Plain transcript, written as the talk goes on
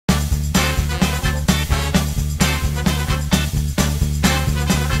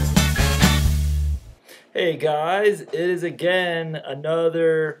Hey guys, it is again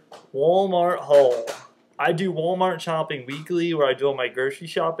another Walmart haul. I do Walmart shopping weekly where I do all my grocery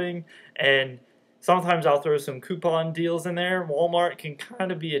shopping, and sometimes I'll throw some coupon deals in there. Walmart can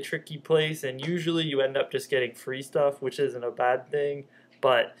kind of be a tricky place, and usually you end up just getting free stuff, which isn't a bad thing,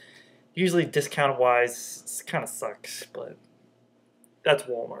 but usually discount wise it kind of sucks, but that's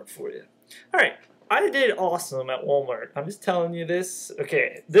Walmart for you. Alright, I did awesome at Walmart. I'm just telling you this.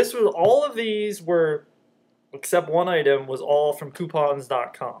 Okay, all of these were, except one item, was all from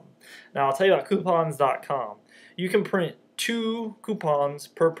coupons.com. Now I'll tell you about coupons.com. You can print 2 coupons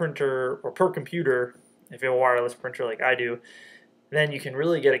per printer or per computer if you have a wireless printer like I do. Then you can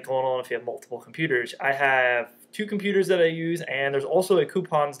really get it going on if you have multiple computers. I have 2 computers that I use, and there's also a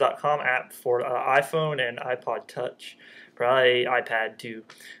coupons.com app for iPhone and iPod Touch, probably iPad too,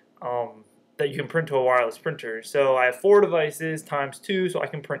 that you can print to a wireless printer. So I have 4 devices times 2, so I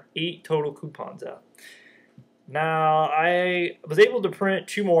can print 8 total coupons out. Now, I was able to print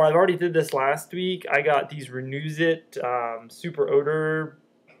 2 more. I already did this last week. I got these Renuzit Super Odor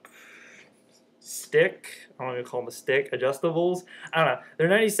stick. I don't even call them a stick. Adjustables. I don't know. They're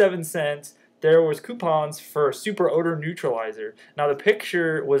 97 cents. There was coupons for Super Odor Neutralizer. Now, the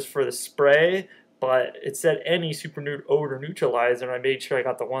picture was for the spray, but it said any Super Odor Neutralizer, and I made sure I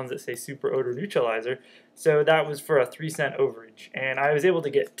got the ones that say Super Odor Neutralizer. So that was for a 3-cent overage. And I was able to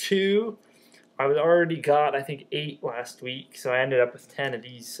get 2. I already got, I think, 8 last week, so I ended up with 10 of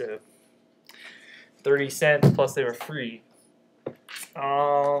these, so 30 cents, plus they were free.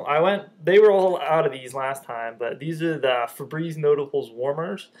 They were all out of these last time, but these are the Febreeze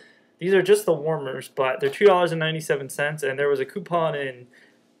Wamers. These are just the warmers, but they're $2.97, and there was a coupon in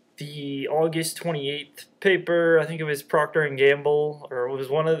the August 28th paper. I think it was Procter & Gamble, or it was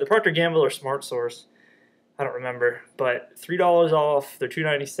one of the Procter & Gamble or Smart Source. I don't remember, but $3 off. They're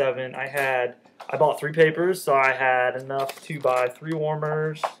 $2.97. I bought 3 papers, so I had enough to buy 3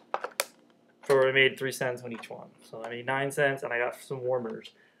 warmers. For I made 3 cents on each one, so I made 9 cents, and I got some warmers.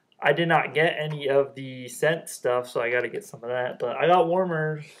 I did not get any of the scent stuff, so I got to get some of that. But I got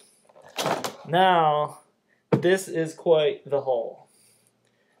warmers. Now, this is quite the haul.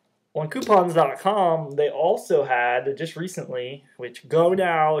 On coupons.com, they also had, just recently, which go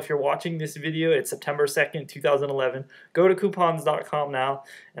now, if you're watching this video, it's September 2nd, 2011. Go to coupons.com now,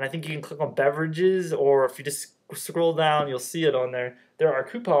 and I think you can click on beverages, or if you just scroll down, you'll see it on there. There are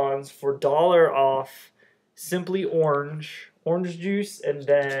coupons for $1 off Simply orange juice, and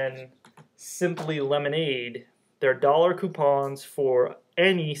then Simply Lemonade. They're $1 coupons for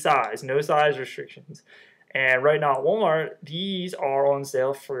any size, no size restrictions. And right now at Walmart, these are on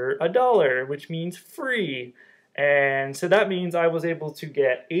sale for $1, which means free. And so that means I was able to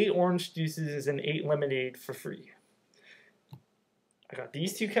get 8 orange juices and 8 lemonade for free. I got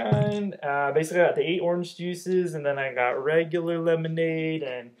these 2 kind. Basically, I got the 8 orange juices, and then I got regular lemonade.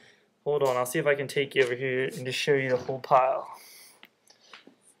 And hold on, I'll see if I can take you over here and just show you the whole pile.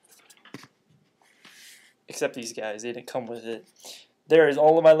 Except these guys, they didn't come with it. There is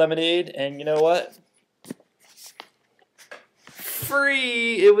all of my lemonade, and you know what?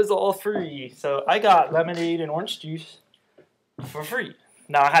 Free! It was all free. So I got lemonade and orange juice for free.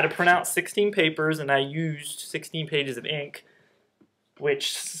 Now I had to print out 16 papers, and I used 16 pages of ink,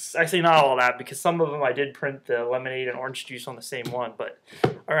 which actually not all that, because some of them I did print the lemonade and orange juice on the same one, but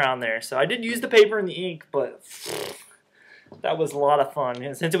around there. So I did use the paper and the ink, but that was a lot of fun.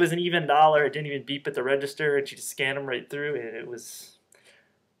 And since it was an even $1, it didn't even beep at the register, and you just scan them right through, and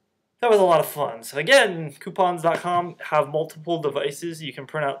that was a lot of fun. So again, coupons.com have multiple devices. You can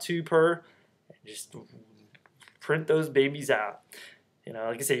print out 2 per, and just print those babies out. You know,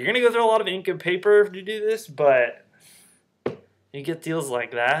 like I said, you're going to go through a lot of ink and paper to do this, but you get deals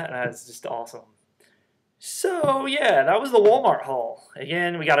like that, and that's just awesome. So yeah, that was the Walmart haul.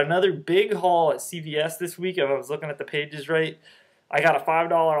 Again, we got another big haul at CVS this week. If I was looking at the pages right, I got a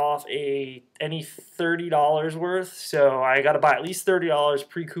 $5 off any $30 worth, so I got to buy at least $30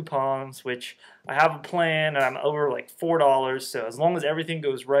 pre-coupons, which I have a plan, and I'm over like $4, so as long as everything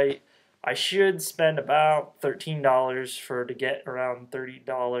goes right, I should spend about $13 to get around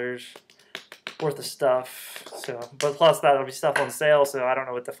 $30 worth of stuff. So, but plus that'll be stuff on sale, so I don't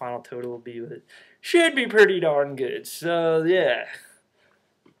know what the final total will be, but it should be pretty darn good. So yeah.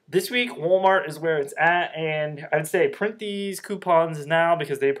 This week, Walmart is where it's at, and I would say print these coupons now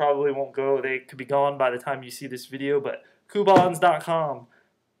because they probably won't go. They could be gone by the time you see this video, but coupons.com,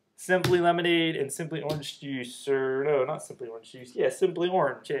 Simply Lemonade and Simply Orange Juice, or no, not Simply Orange Juice, yeah, Simply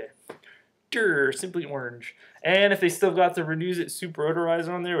Orange, yeah. Simply Orange. And if they still got the Renuzit Super Odorizer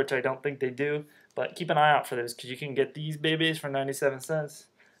on there, which I don't think they do, but keep an eye out for those because you can get these babies for 97 cents.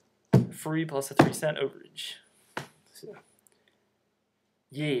 free plus a 3-cent overage. So,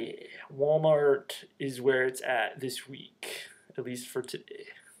 yeah, Walmart is where it's at this week, at least for today.